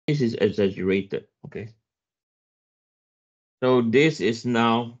This is exaggerated, okay? So this is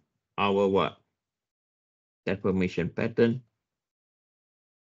now our what? Deformation pattern.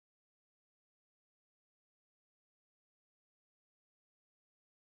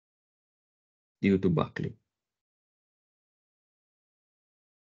 Due to buckling.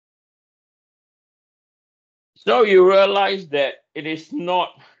 So you realize that it is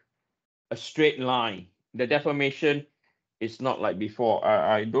not a straight line. The deformation is not like before.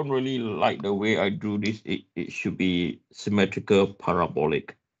 I don't really like the way I drew this. It should be symmetrical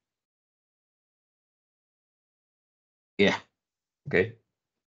parabolic. Yeah, okay.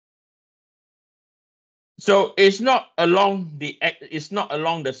 So it's not along the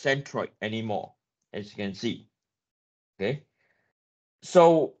centroid anymore, as you can see. Okay.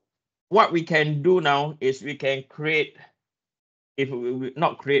 So what we can do now is we can create, if we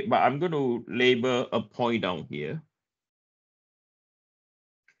not create, but I'm going to label a point down here.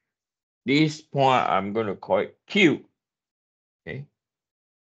 This point I'm going to call it Q. Okay.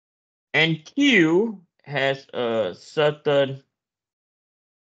 And Q has a certain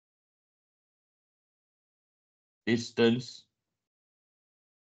distance.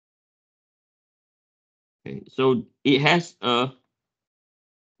 Okay. So it has a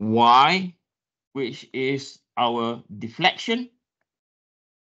Y, which is our deflection.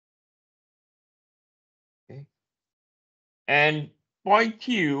 Okay. And point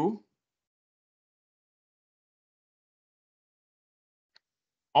Q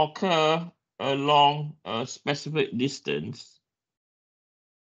occur along a specific distance.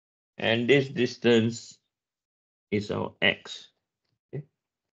 And this distance is our X. Okay.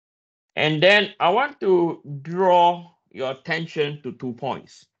 And then I want to draw your attention to 2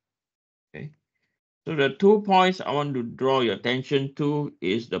 points. Okay. So the 2 points I want to draw your attention to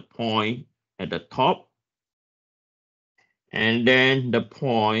is the point at the top and then the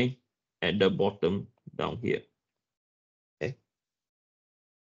point at the bottom down here. Okay.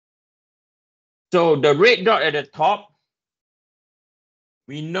 So the red dot at the top,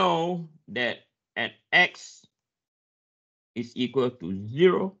 we know that at X is equal to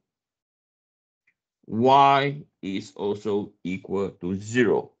 0, Y is also equal to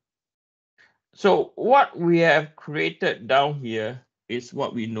 0. So what we have created down here is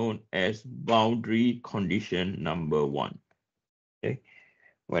what we know as boundary condition number 1. Okay,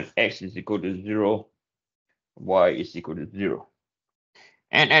 when X is equal to 0, Y is equal to 0.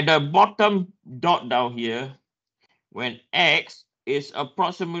 And at the bottom dot down here, when X is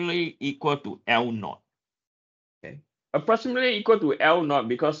approximately equal to L0. Okay, approximately equal to L0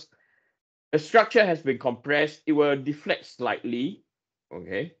 because the structure has been compressed, it will deflect slightly.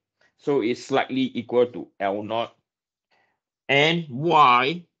 Okay, so it's slightly equal to L0. And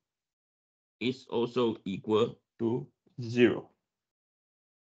Y is also equal to 0.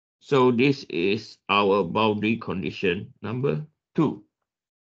 So this is our boundary condition number 2.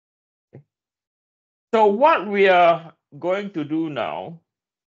 Okay. So what we are going to do now,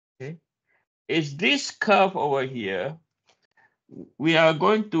 okay, is this curve over here. We are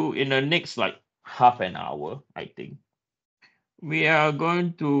going to, in the next like half an hour, I think, we are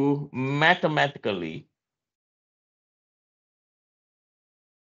going to mathematically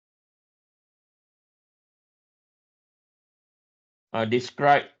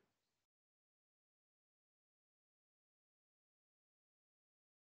describe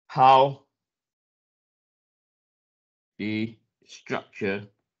how the structure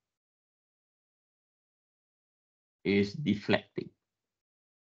is deflecting.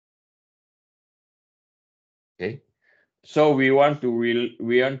 Okay, so we want to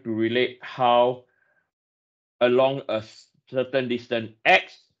relate how along a certain distance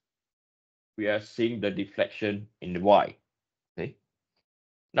X we are seeing the deflection in Y. Okay.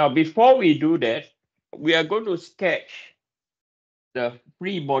 Now before we do that, we are going to sketch the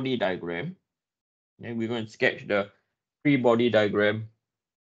free body diagram. And we're going to sketch the free body diagram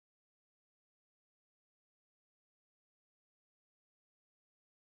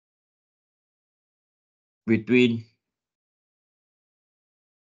between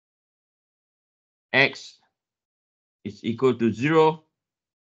X is equal to 0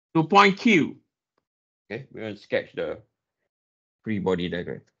 to point Q. Okay, we're going to sketch the free body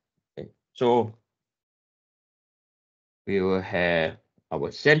diagram. Okay, so we will have our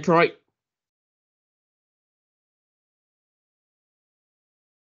centroid.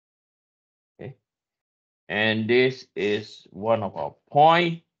 Okay, and this is one of our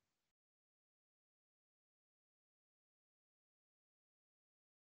point.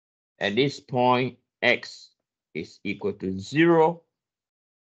 At this point, X is equal to 0.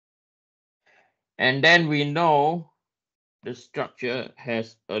 And then we know the structure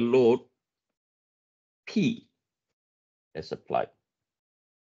has a load P that's applied.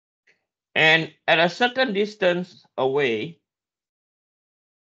 And at a certain distance away,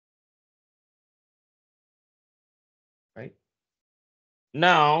 right?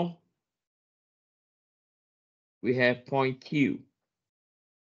 Now we have point Q.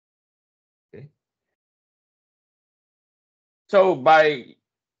 Okay. So by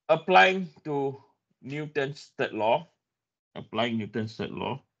applying to Newton's third law,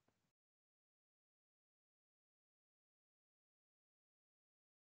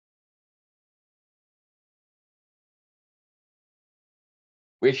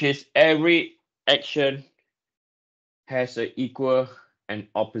 which is every action has an equal and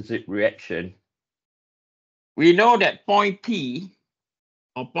opposite reaction. We know that point P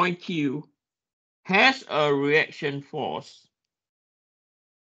or point Q has a reaction force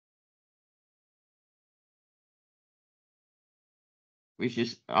which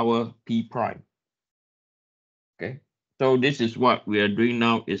is our P prime. Okay, so this is what we are doing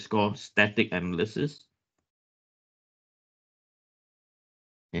now. It's called static analysis.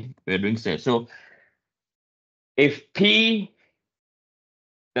 Okay, we're doing that. So if P,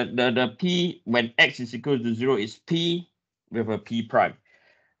 the P when x is equal to 0 is P with a P prime.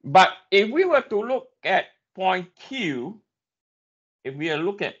 But if we were to look at point Q,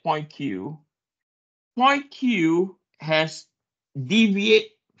 point Q has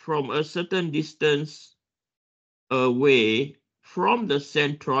deviate from a certain distance away from the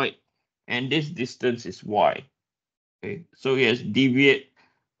centroid, and this distance is y. Okay, so it has deviate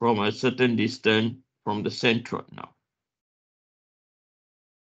from a certain distance from the centroid now.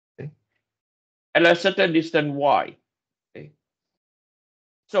 Okay, at a certain distance y. Okay,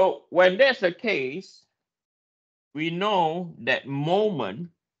 so when that's the case, we know that moment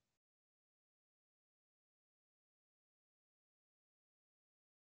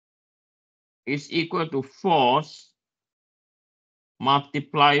is equal to force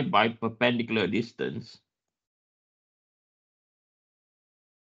multiplied by perpendicular distance.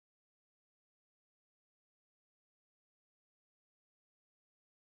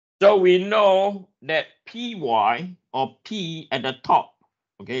 So we know that Py or P at the top,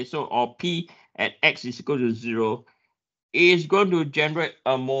 okay, so or P at x is equal to 0 is going to generate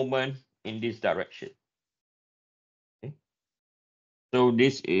a moment in this direction. Okay. So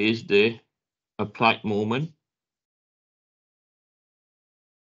this is the applied moment.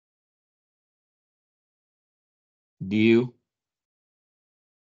 Due,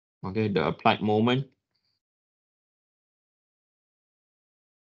 okay, the applied moment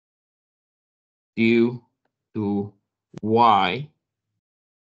due to y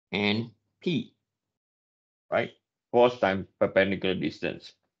and P, right? Force times perpendicular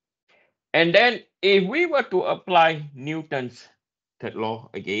distance. And then if we were to apply Newton's third law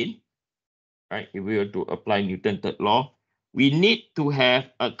again, right? If we were to apply Newton's third law, we need to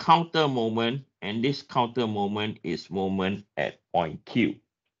have a counter moment, and this counter moment is moment at point Q.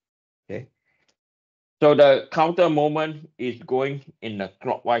 Okay. So the counter moment is going in the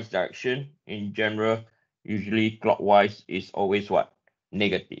clockwise direction. In general, usually clockwise is always what?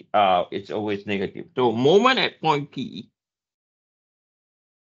 Negative. It's always negative. So moment at point P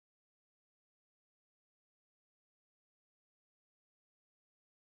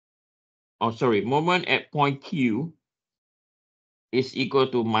moment at point Q is equal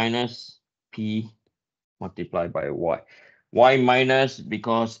to minus P multiplied by Y. Y minus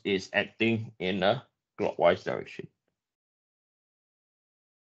because it's acting in a clockwise direction.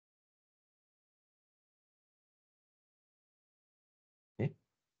 Okay.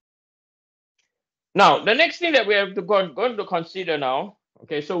 Now, the next thing that we have to going to consider now,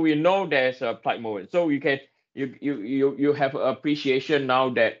 okay, so we know there's a applied moment. So you have appreciation now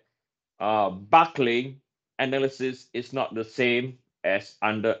that buckling analysis is not the same as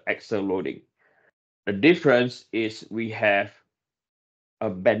under axial loading. The difference is we have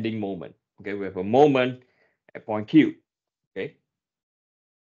a bending moment. Okay, we have a moment at point Q. Okay.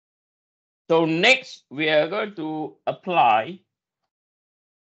 So next we are going to apply.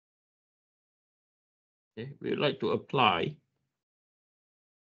 Okay, we would like to apply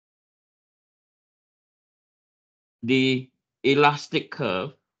the elastic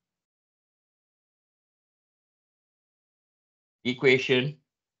curve equation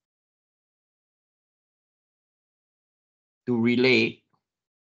to relate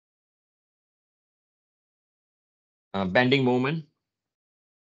bending moment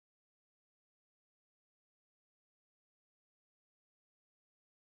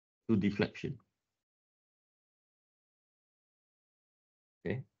to deflection.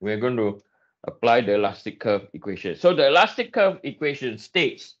 Okay, we're going to apply the elastic curve equation. So the elastic curve equation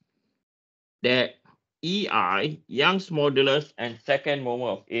states that EI, Young's modulus, and second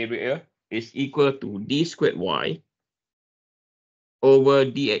moment of area is equal to d squared y over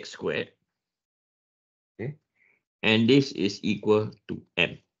dx squared. Okay, and this is equal to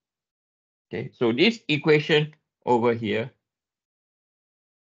m. Okay, so this equation over here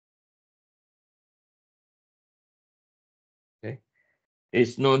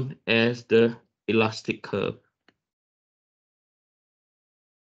is known as the elastic curve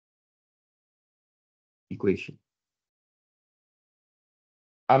equation.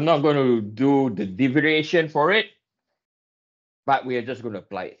 I'm not going to do the derivation for it, but we are just going to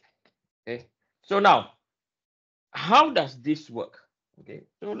apply it. Okay, so now, how does this work? Okay,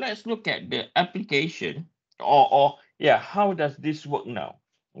 so let's look at the application, or yeah, how does this work now?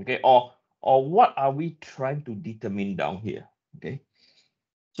 Okay, or what are we trying to determine down here? Okay,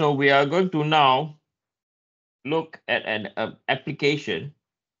 so we are going to now look at an application.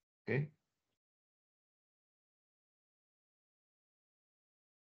 Okay,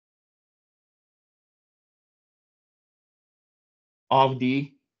 of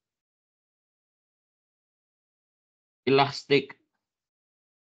the elastic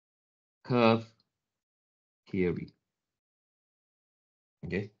curve theory.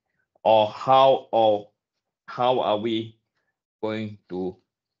 Okay, or how are we going to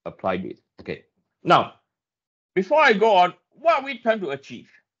apply this? Okay, now before I go on, what are we trying to achieve?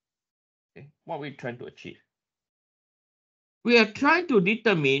 Okay, what are we trying to achieve? We are trying to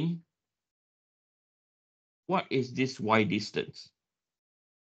determine what is this y distance.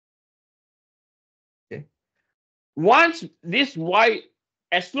 Okay, once this y,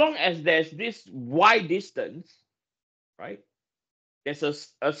 as long as there's this y distance, right? There's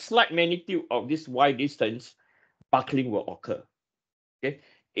a slight magnitude of this y distance, buckling will occur. Okay,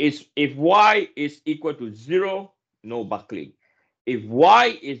 if y is equal to 0, no buckling. If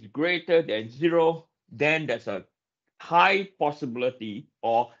y is greater than 0, then there's a high possibility,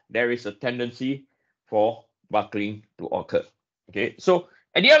 or there is a tendency for buckling to occur. Okay, so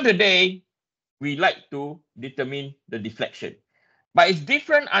at the end of the day, we like to determine the deflection, but it's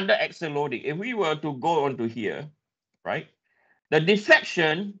different under axial loading. If we were to go onto here, right, the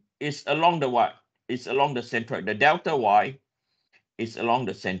deflection is along the what? It's along the centroid. The delta y is along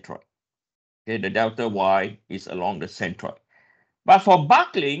the centroid. Okay, the delta y is along the centroid. But for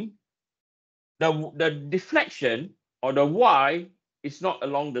buckling, the deflection or the y is not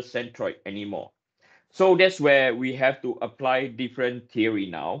along the centroid anymore. So that's where we have to apply different theory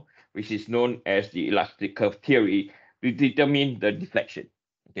now, which is known as the elastic curve theory, to determine the deflection.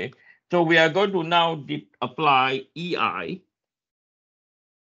 Okay, so we are going to now apply EI,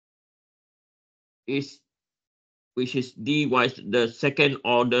 which is dy, the second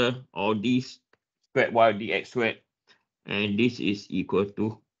order, or d squared y dx squared, and this is equal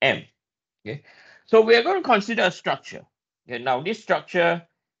to m. Okay, so we are going to consider a structure. Okay, now this structure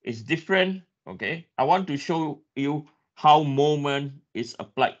is different. Okay, I want to show you how moment is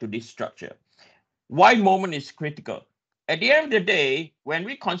applied to this structure. Why moment is critical? At the end of the day, when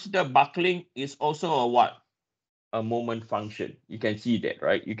we consider buckling, is also a what? A moment function. You can see that,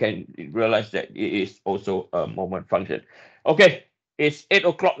 right? You can realize that it is also a moment function. Okay, it's 8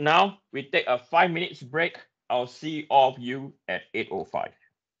 o'clock now. We take a 5 minutes break. I'll see all of you at 8:05.